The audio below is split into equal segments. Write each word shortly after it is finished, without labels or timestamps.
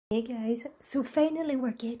Hey guys, so finally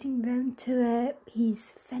we're getting round to it.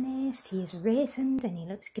 He's finished, he's resined and he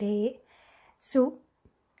looks great. So,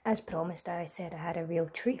 as promised, I said I had a real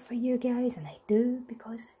treat for you guys, and I do,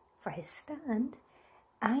 because for his stand,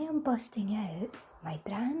 I am busting out my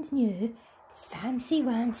brand new fancy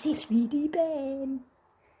wancy 3D pen.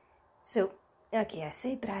 So, okay, I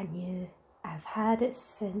say brand new. I've had it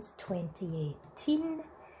since 2018.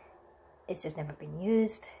 It's just never been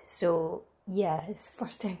used. So, yeah, it's the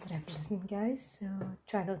first time for everything, guys. So,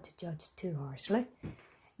 try not to judge too harshly.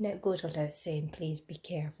 Now, it goes without saying, please be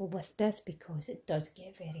careful with this because it does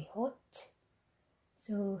get very hot.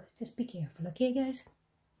 So, just be careful, okay, guys?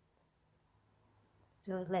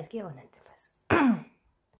 So, let's get on into this.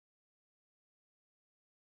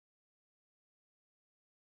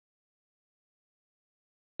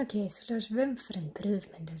 Okay, so there's room for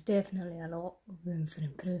improvement. There's definitely a lot of room for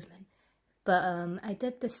improvement. But I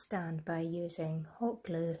did this stand by using hot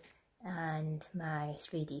glue and my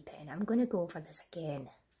 3D pen. I'm going to go over this again,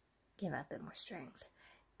 give it a bit more strength.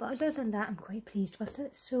 But other than that, I'm quite pleased with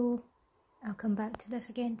it, so I'll come back to this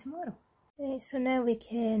again tomorrow. Right, so now we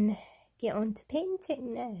can get on to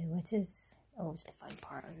painting now, which is always the fun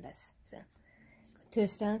part on this. So, got two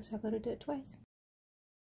stands, so I've got to do it twice.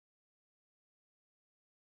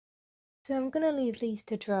 So I'm going to leave these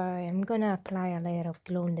to dry. I'm going to apply a layer of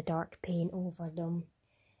glow-in-the-dark paint over them.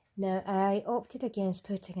 Now, I opted against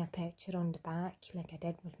putting a picture on the back like I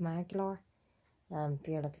did with Maedhros,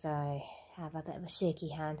 purely because I have a bit of a shaky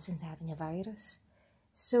hand since having a virus.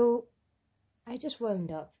 So, I just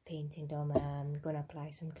wound up painting them. I'm going to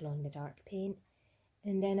apply some glow-in-the-dark paint,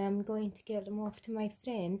 and then I'm going to get them off to my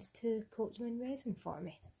friend to coat them in resin for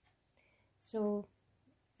me. So,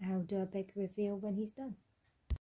 I'll do a big reveal when he's done.